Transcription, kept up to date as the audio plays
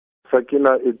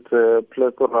Sakina, it's a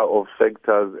plethora of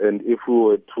factors, and if we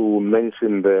were to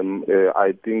mention them,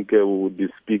 I think we would be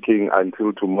speaking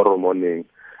until tomorrow morning.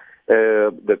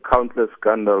 The countless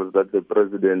scandals that the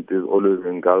president is always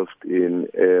engulfed in,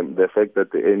 the fact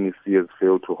that the NEC has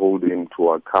failed to hold him to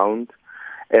account,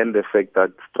 and the fact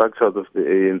that structures of the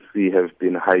ANC have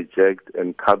been hijacked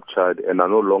and captured and are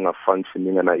no longer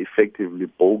functioning and are effectively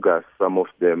bogus, some of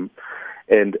them,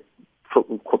 and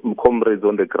comrades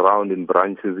on the ground in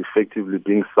branches effectively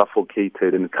being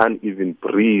suffocated and can't even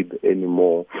breathe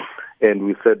anymore. And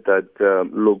we said that,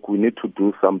 look, we need to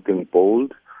do something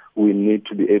bold. We need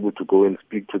to be able to go and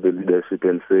speak to the leadership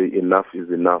and say enough is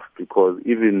enough, because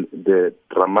even the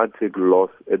dramatic loss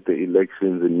at the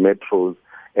elections in metros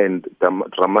and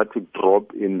dramatic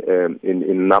drop in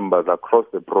numbers across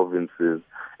the provinces,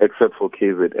 except for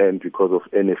KZN because of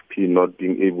NFP not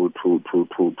being able to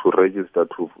register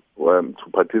to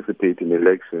participate in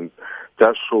elections,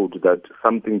 just showed that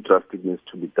something drastic needs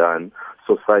to be done.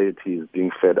 Society is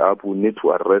being fed up. We need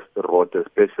to arrest the rot,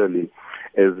 especially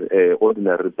as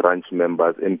ordinary branch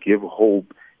members, and give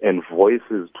hope and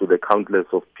voices to the countless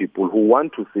of people who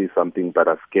want to say something but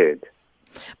are scared.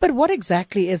 But what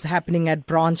exactly is happening at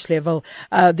branch level?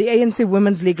 The ANC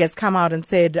Women's League has come out and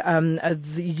said,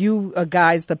 you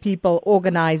guys, the people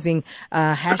organizing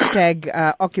hashtag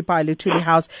Occupy Luthuli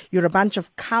House, you're a bunch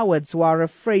of cowards who are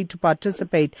afraid to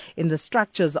participate in the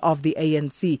structures of the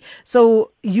ANC.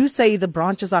 So you say the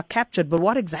branches are captured, but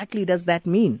what exactly does that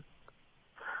mean?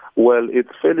 Well,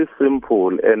 it's fairly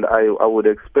simple, and I would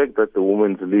expect that the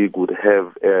Women's League would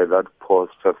have that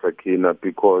posture, Sakina,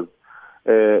 because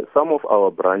some of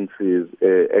our branches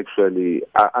actually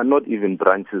are not even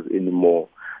branches anymore.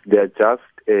 They are just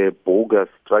bogus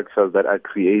structures that are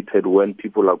created when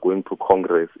people are going to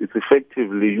Congress. It's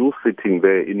effectively you sitting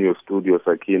there in your studio,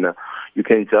 Sakina. You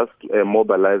can just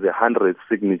mobilize 100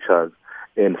 signatures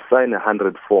and sign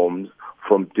 100 forms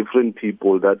from different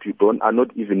people that are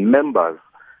not even members,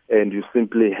 and you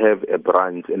simply have a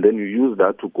branch, and then you use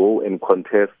that to go and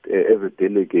contest as a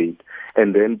delegate.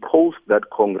 And then post that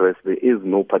Congress, there is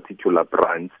no particular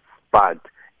branch, but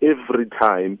every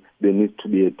time there needs to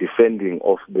be a defending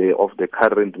of the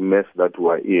current mess that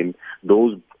we're in,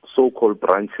 those so-called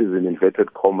branches in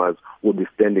inverted commas will be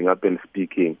standing up and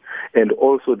speaking. And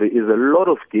also there is a lot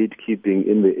of gatekeeping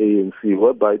in the ANC,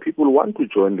 whereby people want to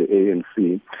join the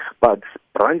ANC, but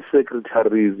branch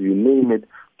secretaries, you name it,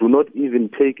 do not even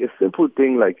take a simple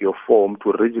thing like your form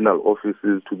to regional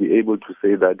offices to be able to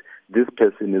say that this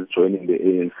person is joining the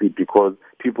ANC, because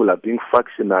people are being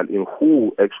factional in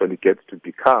who actually gets to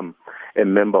become a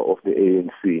member of the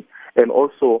ANC. And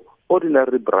also,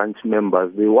 ordinary branch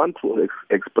members, they want to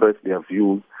express their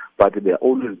views, but they're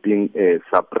always being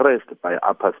suppressed by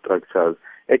upper structures.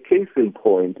 A case in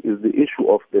point is the issue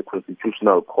of the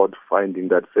Constitutional Court finding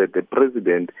that said the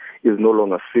president is no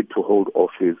longer fit to hold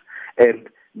office. And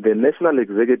the National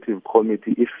Executive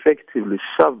Committee effectively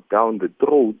shoved down the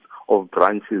throats of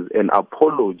branches an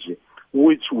apology,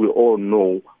 which we all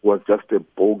know was just a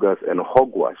bogus and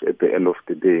hogwash at the end of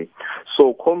the day.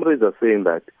 So comrades are saying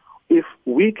that if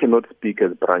we cannot speak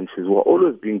as branches, we're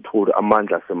always being told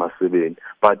amandla semasebeni,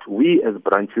 but we as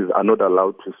branches are not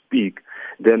allowed to speak,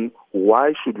 then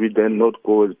why should we then not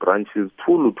go as branches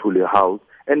to Luthuli House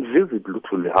and visit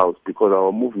Luthuli House, because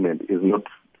our movement is not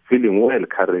feeling well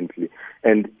currently.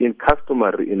 And in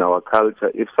customary in our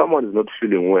culture, if someone is not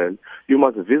feeling well, you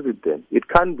must visit them. It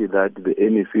can't be that the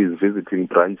NEC is visiting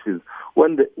branches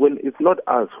when it's not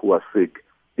us who are sick.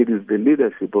 It is the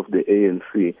leadership of the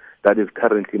ANC that is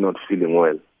currently not feeling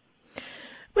well.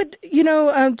 But,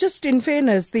 just in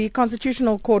fairness, the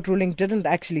Constitutional Court ruling didn't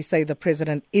actually say the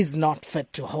president is not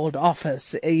fit to hold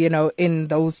office, in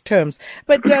those terms.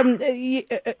 But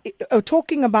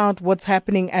talking about what's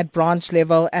happening at branch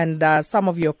level and some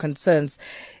of your concerns,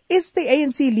 is the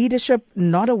ANC leadership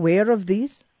not aware of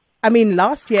these? I mean,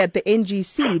 last year at the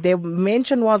NGC, the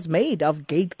mention was made of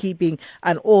gatekeeping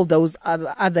and all those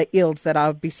other ills that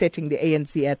are besetting the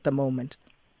ANC at the moment.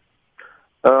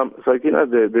 Sakina,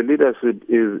 the leadership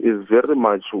is very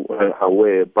much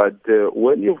aware, but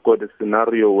when you've got a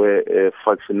scenario where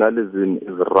factionalism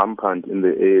is rampant in the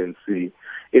ANC,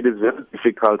 it is very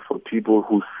difficult for people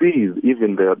who see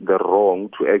even the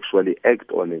wrong to actually act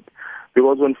on it.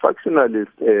 Because when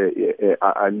factionalists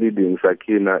are leading,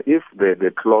 Sakina, if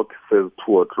the clock says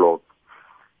 2 o'clock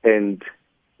and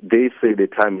they say the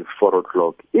time is 4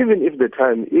 o'clock. Even if the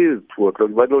time is 2 o'clock,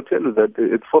 but they'll tell you that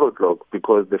it's 4 o'clock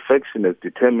because the faction has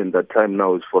determined that time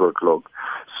now is 4 o'clock.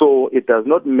 So it does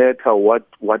not matter what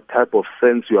type of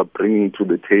sense you are bringing to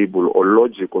the table, or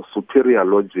logic, or superior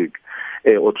logic,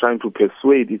 or trying to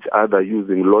persuade each other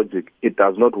using logic. It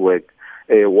does not work.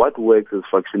 What works is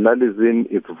factionalism,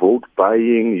 it's vote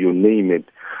buying, you name it.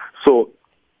 So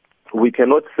we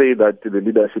cannot say that the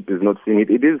leadership is not seeing it.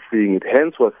 It is seeing it.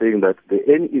 Hence, we're saying that the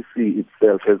NEC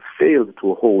itself has failed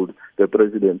to hold the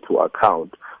president to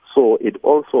account. So it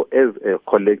also, as a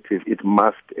collective, it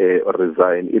must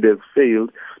resign. It has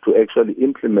failed to actually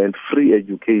implement free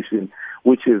education,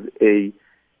 which is a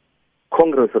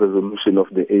Congress resolution of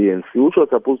the ANC, which was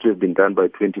supposed to have been done by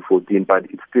 2014, but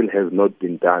it still has not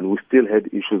been done. We still had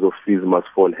issues of fees must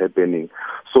fall happening.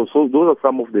 So those are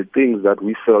some of the things that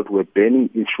we felt were burning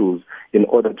issues in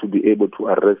order to be able to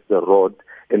arrest the rod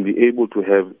and be able to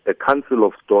have a council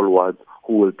of stalwarts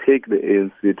who will take the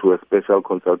ANC to a special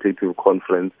consultative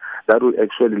conference that will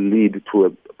actually lead to a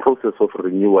process of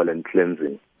renewal and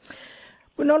cleansing.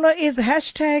 Bonolo, is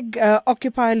hashtag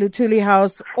Occupy Luthuli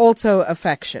House also a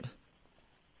faction?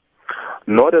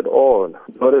 Not at all.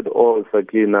 Not at all,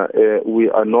 Sakina. We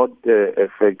are not a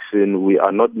faction. We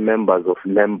are not members of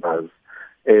members.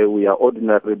 We are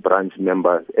ordinary branch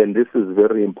members. And this is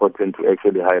very important to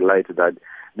actually highlight that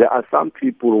there are some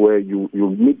people where you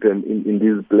meet them in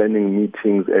these planning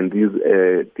meetings and these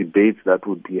debates that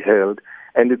would be held.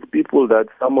 And it's people that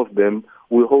some of them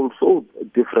will hold so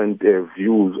different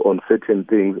views on certain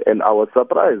things. And I was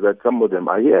surprised that some of them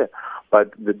are here.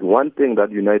 But the one thing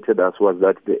that united us was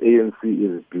that the ANC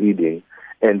is bleeding,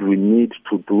 and we need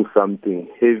to do something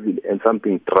heavy and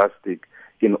something drastic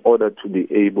in order to be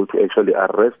able to actually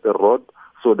arrest the rod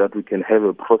so that we can have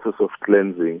a process of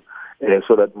cleansing,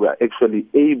 so that we are actually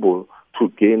able to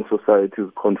gain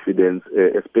society's confidence,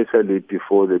 especially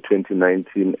before the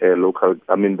 2019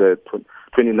 the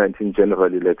 2019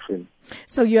 general election.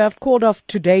 So you have called off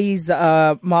today's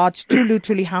march to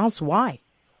Luthuli House. Why?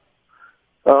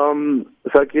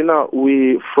 Sakina,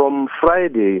 from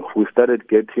Friday, we started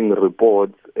getting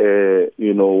reports, to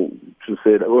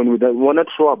say that when we're not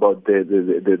sure about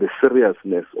the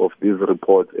seriousness of these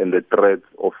reports and the threats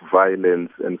of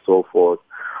violence and so forth.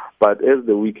 But as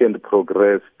the weekend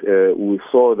progressed, we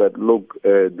saw that, look,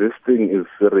 this thing is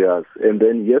serious. And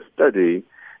then yesterday,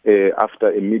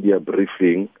 after a media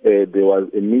briefing, there was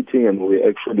a meeting, and we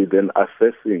actually then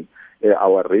assessing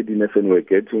our readiness, and we're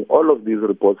getting all of these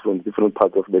reports from different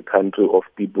parts of the country of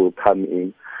people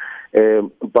coming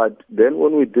in. But then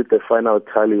when we did the final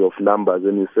tally of numbers,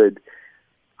 and we said,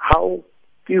 how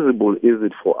feasible is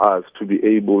it for us to be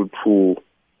able to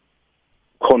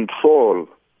control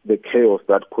the chaos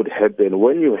that could happen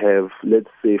when you have, let's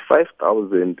say,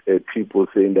 5,000 people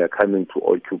saying they're coming to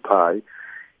occupy,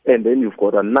 and then you've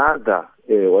got another,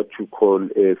 what you call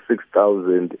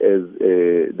 6,000 as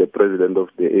the president of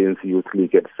the ANC Youth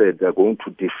League had said they're going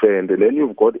to defend. And then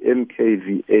you've got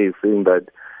MKVA saying that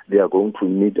they are going to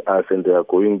meet us and they are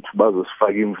going to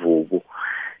bazosifaka imvubu.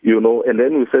 And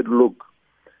then we said, look,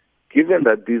 given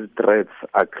that these threats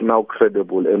are now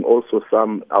credible, and also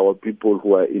our people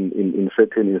who are in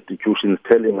certain institutions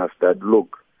telling us that,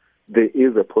 look, there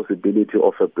is a possibility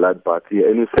of a bloodbath here.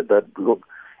 And we said that, look,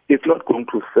 it's not going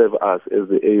to serve us as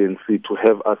the ANC to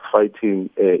have us fighting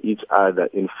each other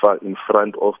in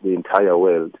front of the entire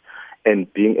world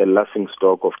and being a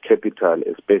laughingstock of capital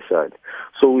especially.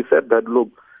 So we said that, look,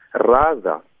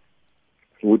 rather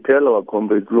we tell our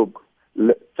comrades, look,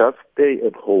 just stay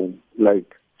at home,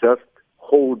 just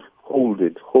hold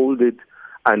it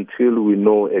until we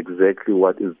know exactly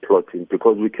what is plotting,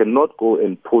 because we cannot go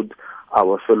and put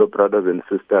our fellow brothers and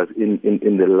sisters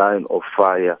in the line of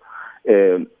fire.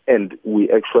 And we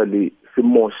actually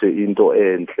simoshe into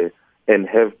enhle and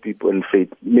have people and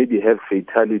maybe have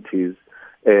fatalities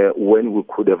when we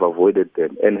could have avoided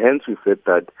them. And hence we said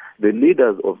that the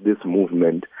leaders of this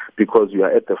movement, because we are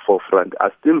at the forefront,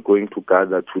 are still going to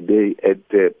gather today at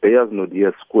Beyers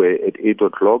Naude Square at 8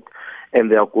 o'clock, and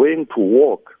they are going to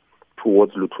walk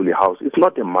towards Luthuli House. It's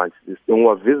not a march. When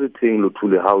we're visiting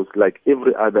Luthuli House, like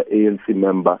every other ANC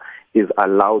member is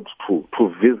allowed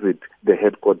to visit the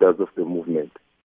headquarters of the movement.